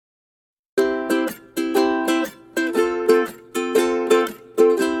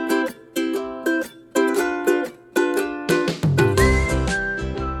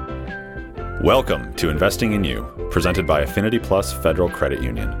Welcome to Investing in You, presented by Affinity Plus Federal Credit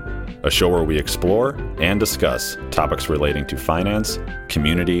Union, a show where we explore and discuss topics relating to finance,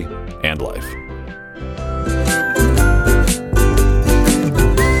 community, and life.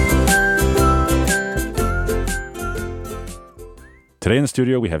 Today in the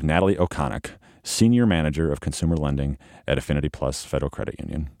studio, we have Natalie O'Connick, Senior Manager of Consumer Lending at Affinity Plus Federal Credit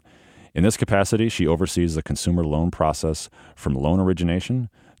Union. In this capacity, she oversees the consumer loan process from loan origination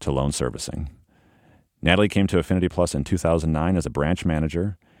to loan servicing. Natalie came to Affinity Plus in 2009 as a branch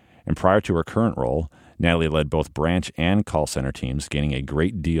manager, and prior to her current role, Natalie led both branch and call center teams, gaining a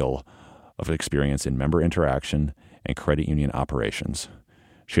great deal of experience in member interaction and credit union operations.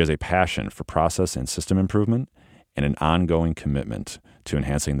 She has a passion for process and system improvement and an ongoing commitment to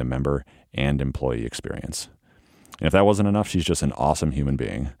enhancing the member and employee experience. And if that wasn't enough, she's just an awesome human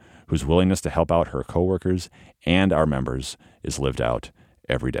being whose willingness to help out her coworkers and our members is lived out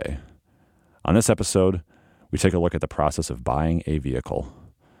every day. On this episode, we take a look at the process of buying a vehicle.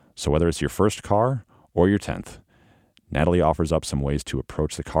 So whether it's your first car or your 10th, Natalie offers up some ways to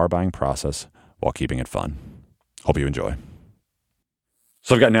approach the car buying process while keeping it fun. Hope you enjoy.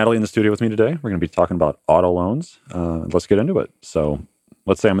 So I've got Natalie in the studio with me today. We're going to be talking about auto loans. Let's get into it. So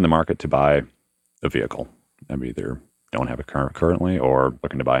let's say I'm in the market to buy a vehicle. I either don't have a car currently or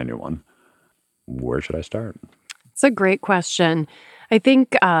looking to buy a new one. Where should I start? It's a great question. I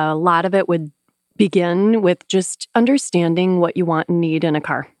think a lot of it would begin with just understanding what you want and need in a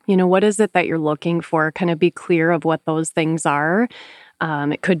car. You know, what is it that you're looking for? Kind of be clear of what those things are.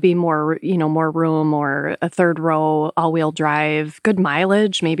 It could be more room or a third row, all-wheel drive, good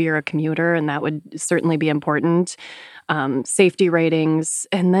mileage. Maybe you're a commuter, and that would certainly be important. Safety ratings,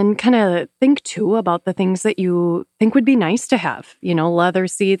 and then kind of think too about the things that you think would be nice to have. You know, leather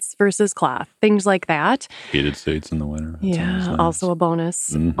seats versus cloth, things like that. Heated seats in the winter. Nice. Also a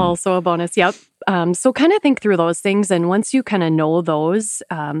bonus. Mm-hmm. Also a bonus. Yep. So kind of think through those things. And once you kind of know those,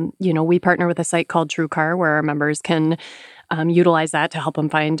 we partner with a site called TrueCar where our members can utilize that to help them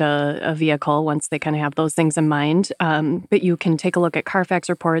find a vehicle once they kind of have those things in mind. But you can take a look at Carfax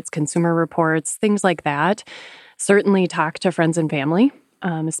reports, consumer reports, things like that. Certainly talk to friends and family,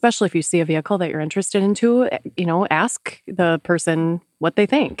 especially if you see a vehicle that you're interested into, ask the person what they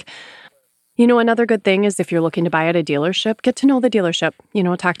think. Another good thing is if you're looking to buy at a dealership, get to know the dealership,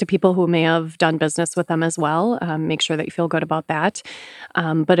 talk to people who may have done business with them as well. Make sure that you feel good about that.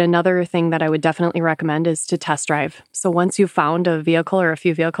 But another thing that I would definitely recommend is to test drive. So once you've found a vehicle or a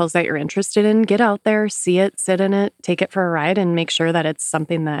few vehicles that you're interested in, get out there, see it, sit in it, take it for a ride, and make sure that it's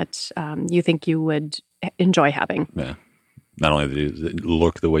something that you think you would enjoy having. Yeah. Not only does it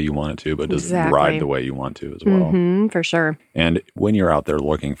look the way you want it to, but does it ride the way you want to as well. Mm-hmm, for sure. And when you're out there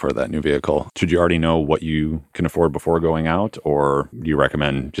looking for that new vehicle, should you already know what you can afford before going out? Or do you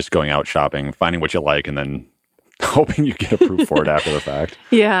recommend just going out shopping, finding what you like, and then hoping you get approved for it after the fact?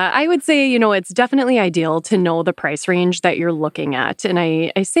 Yeah, I would say, it's definitely ideal to know the price range that you're looking at. And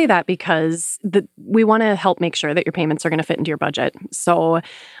I say that because we want to help make sure that your payments are going to fit into your budget. So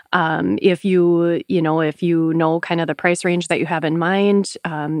if you know kind of the price range that you have in mind,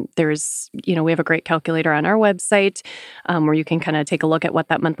 we have a great calculator on our website where you can kind of take a look at what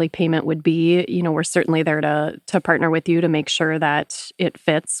that monthly payment would be. We're certainly there to partner with you to make sure that it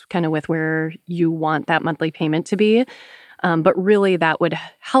fits kind of with where you want that monthly payment to be. But really that would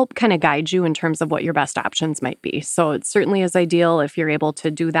help kind of guide you in terms of what your best options might be. So it certainly is ideal if you're able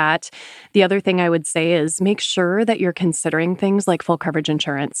to do that. The other thing I would say is make sure that you're considering things like full coverage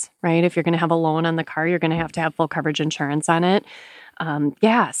insurance, right? If you're going to have a loan on the car, you're going to have full coverage insurance on it.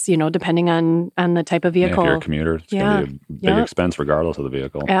 Gas, depending on the type of vehicle. If you're a commuter, it's going to be a big expense regardless of the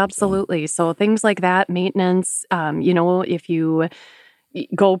vehicle. Absolutely. So things like that, maintenance, if you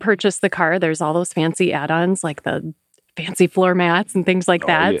go purchase the car, there's all those fancy add-ons like the fancy floor mats and things like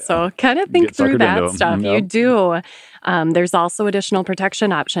that. Yeah. So kind of think through that stuff. Yep. You do. There's also additional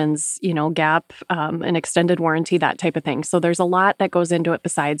protection options, gap, an extended warranty, that type of thing. So there's a lot that goes into it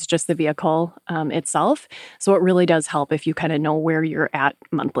besides just the vehicle itself. So it really does help if you kind of know where you're at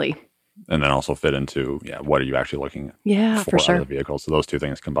monthly. And then also fit into, what are you actually looking for sure. out of the vehicle? So those two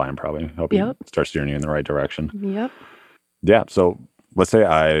things combined probably help you start steering you in the right direction. Yep. Yeah. So let's say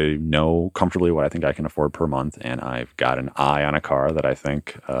I know comfortably what I think I can afford per month, and I've got an eye on a car that I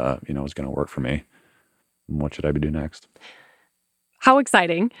think, is going to work for me. What should I be doing next? How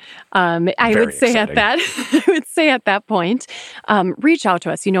exciting. I would say at that point, reach out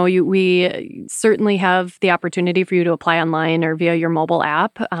to us. We certainly have the opportunity for you to apply online or via your mobile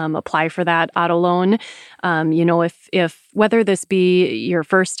app, apply for that auto loan. If whether this be your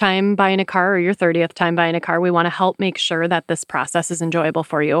first time buying a car or your 30th time buying a car, we want to help make sure that this process is enjoyable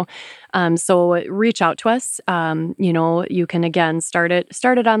for you. So reach out to us. You can again start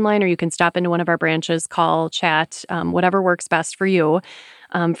it online, or you can stop into one of our branches, call, chat, whatever works best for you.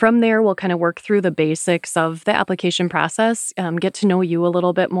 From there, we'll kind of work through the basics of the application process, get to know you a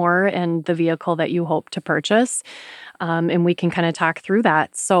little bit more and the vehicle that you hope to purchase. And we can kind of talk through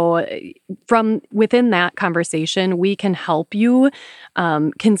that. So from within that conversation, we can help you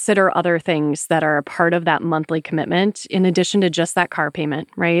consider other things that are a part of that monthly commitment in addition to just that car payment,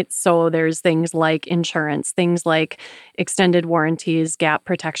 right? So there's things like insurance, things like extended warranties, gap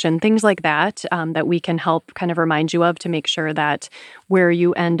protection, things like that, that we can help kind of remind you of to make sure that where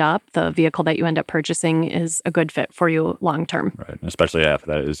you end up, the vehicle that you end up purchasing is a good fit for you long term. Right. And especially if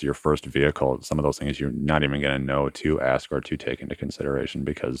that is your first vehicle, some of those things you're not even going to know to ask or to take into consideration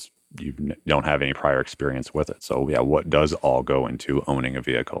because you don't have any prior experience with it. So, what does all go into owning a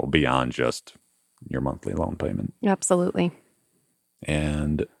vehicle beyond just your monthly loan payment? Absolutely.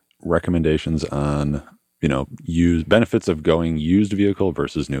 And recommendations on, used benefits of going used vehicle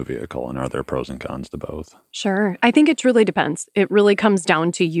versus new vehicle, and are there pros and cons to both? Sure. I think it really depends. It really comes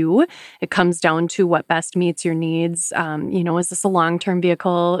down to you. It comes down to what best meets your needs. Is this a long-term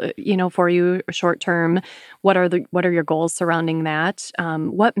vehicle, for you, short-term? What are your goals surrounding that?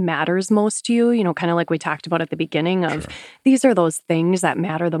 What matters most to you? Kind of like we talked about at the beginning of, sure, these are those things that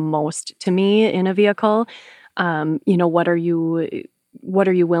matter the most to me in a vehicle. What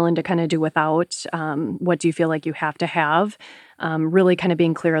are you willing to kind of do without? What do you feel like you have to have? Really kind of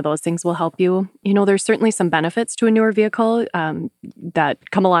being clear of those things will help you. There's certainly some benefits to a newer vehicle that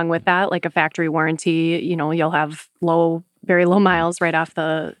come along with that, like a factory warranty. You'll have very low miles right off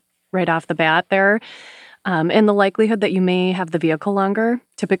the bat there. And the likelihood that you may have the vehicle longer.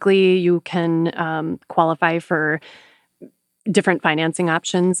 Typically, you can qualify for different financing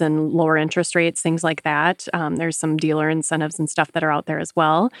options and lower interest rates, things like that. There's some dealer incentives and stuff that are out there as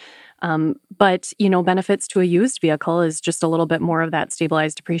well. But benefits to a used vehicle is just a little bit more of that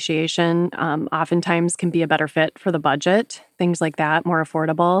stabilized depreciation. Oftentimes can be a better fit for the budget, things like that, more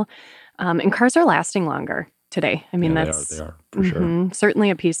affordable. And cars are lasting longer today. I mean, they are for sure. Certainly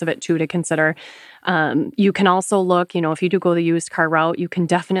a piece of it too to consider. You can also look, if you do go the used car route, you can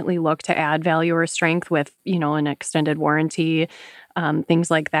definitely look to add value or strength with, an extended warranty,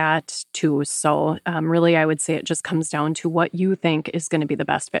 things like that too. So really, I would say it just comes down to what you think is going to be the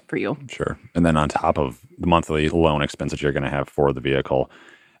best fit for you. Sure. And then on top of the monthly loan expense that you're going to have for the vehicle,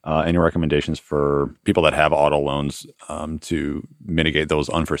 any recommendations for people that have auto loans to mitigate those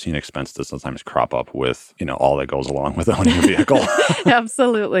unforeseen expenses that sometimes crop up with, all that goes along with owning a vehicle?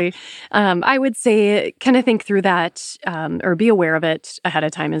 Absolutely. I would say kind of think through that or be aware of it ahead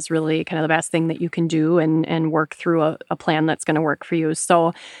of time is really kind of the best thing that you can do and work through a plan that's going to work for you.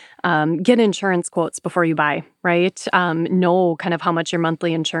 So get insurance quotes before you buy, right? Know kind of how much your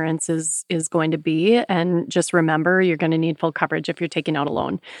monthly insurance is going to be. And just remember, you're going to need full coverage if you're taking out a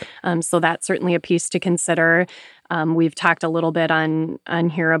loan. So that's certainly a piece to consider. We've talked a little bit on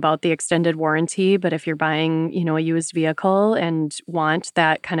here about the extended warranty, but if you're buying, a used vehicle and want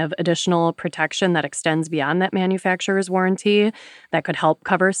that kind of additional protection that extends beyond that manufacturer's warranty, that could help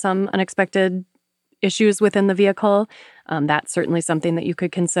cover some unexpected issues within the vehicle, that's certainly something that you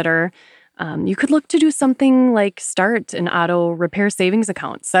could consider. You could look to do something like start an auto repair savings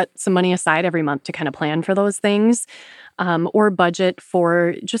account, set some money aside every month to kind of plan for those things, or budget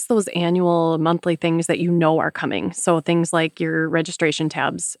for just those annual monthly things that are coming. So things like your registration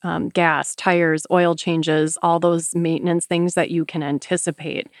tabs, gas, tires, oil changes, all those maintenance things that you can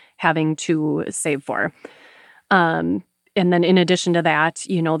anticipate having to save for. And then in addition to that,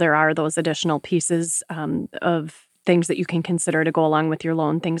 there are those additional pieces of things that you can consider to go along with your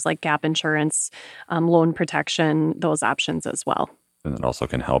loan, things like gap insurance, loan protection, those options as well. And it also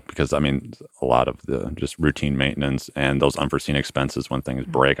can help because, a lot of the just routine maintenance and those unforeseen expenses when things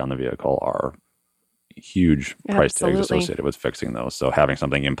break on the vehicle are huge price tags associated with fixing those. So having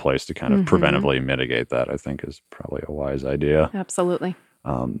something in place to kind of preventively mitigate that, I think, is probably a wise idea. Absolutely.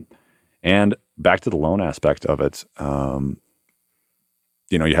 And back to the loan aspect of it,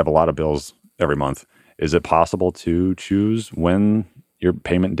 you have a lot of bills every month. Is it possible to choose when your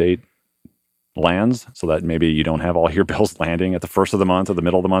payment date lands so that maybe you don't have all your bills landing at the first of the month, or the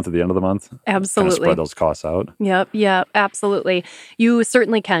middle of the month, or the end of the month. Absolutely. Kind of spread those costs out. Yep, absolutely. You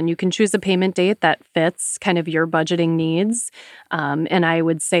certainly can. You can choose a payment date that fits kind of your budgeting needs. And I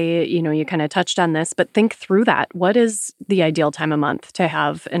would say, you kind of touched on this, but think through that. What is the ideal time of month to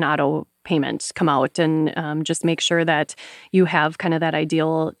have an auto payment come out, and just make sure that you have kind of that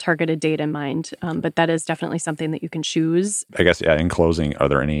ideal targeted date in mind. But that is definitely something that you can choose. I guess, in closing, are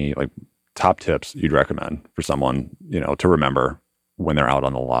there any top tips you'd recommend for someone, to remember when they're out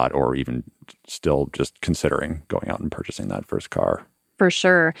on the lot, or even still just considering going out and purchasing that first car? For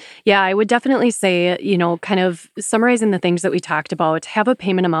sure. Yeah, I would definitely say, kind of summarizing the things that we talked about, have a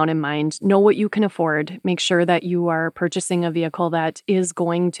payment amount in mind, know what you can afford, make sure that you are purchasing a vehicle that is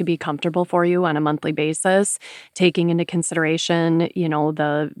going to be comfortable for you on a monthly basis, taking into consideration,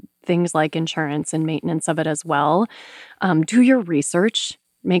 the things like insurance and maintenance of it as well. Do your research.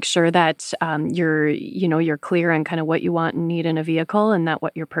 Make sure that you're clear on kind of what you want and need in a vehicle, and that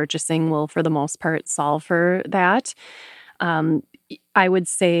what you're purchasing will, for the most part, solve for that. I would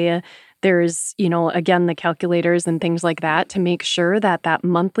say there's, again, the calculators and things like that to make sure that that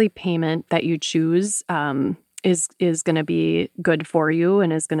monthly payment that you choose is going to be good for you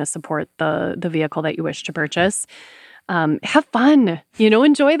and is going to support the vehicle that you wish to purchase. Have fun,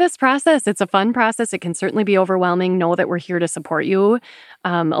 enjoy this process. It's a fun process. It can certainly be overwhelming. Know that we're here to support you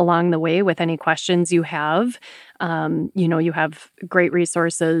along the way with any questions you have. You have great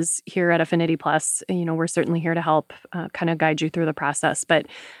resources here at Affinity Plus. We're certainly here to help kind of guide you through the process, but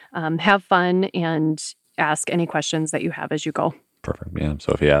have fun and ask any questions that you have as you go. Perfect. Yeah.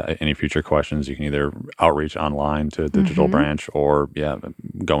 So if you have any future questions, you can either outreach online to a digital branch, or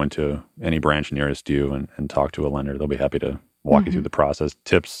go into any branch nearest you and talk to a lender. They'll be happy to walk you through the process,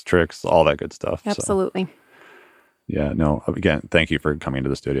 tips, tricks, all that good stuff. Absolutely. So, again, thank you for coming to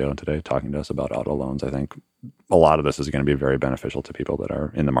the studio today, talking to us about auto loans. I think a lot of this is going to be very beneficial to people that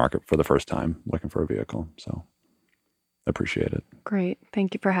are in the market for the first time looking for a vehicle. So appreciate it. Great.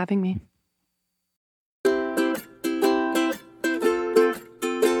 Thank you for having me.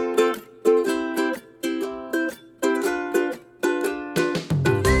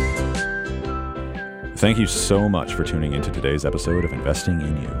 Thank you so much for tuning into today's episode of Investing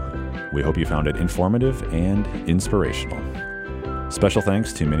in You. We hope you found it informative and inspirational. Special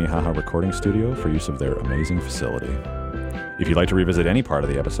thanks to Minnehaha Recording Studio for use of their amazing facility. If you'd like to revisit any part of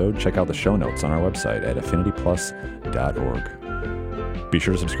the episode, check out the show notes on our website at affinityplus.org. Be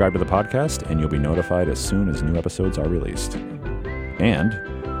sure to subscribe to the podcast, and you'll be notified as soon as new episodes are released. And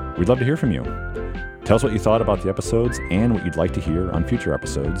we'd love to hear from you. Tell us what you thought about the episodes and what you'd like to hear on future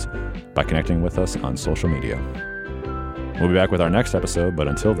episodes by connecting with us on social media. We'll be back with our next episode, but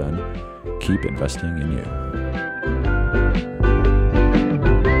until then, keep investing in you.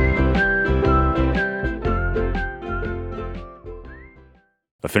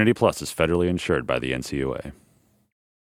 Affinity Plus is federally insured by the NCUA.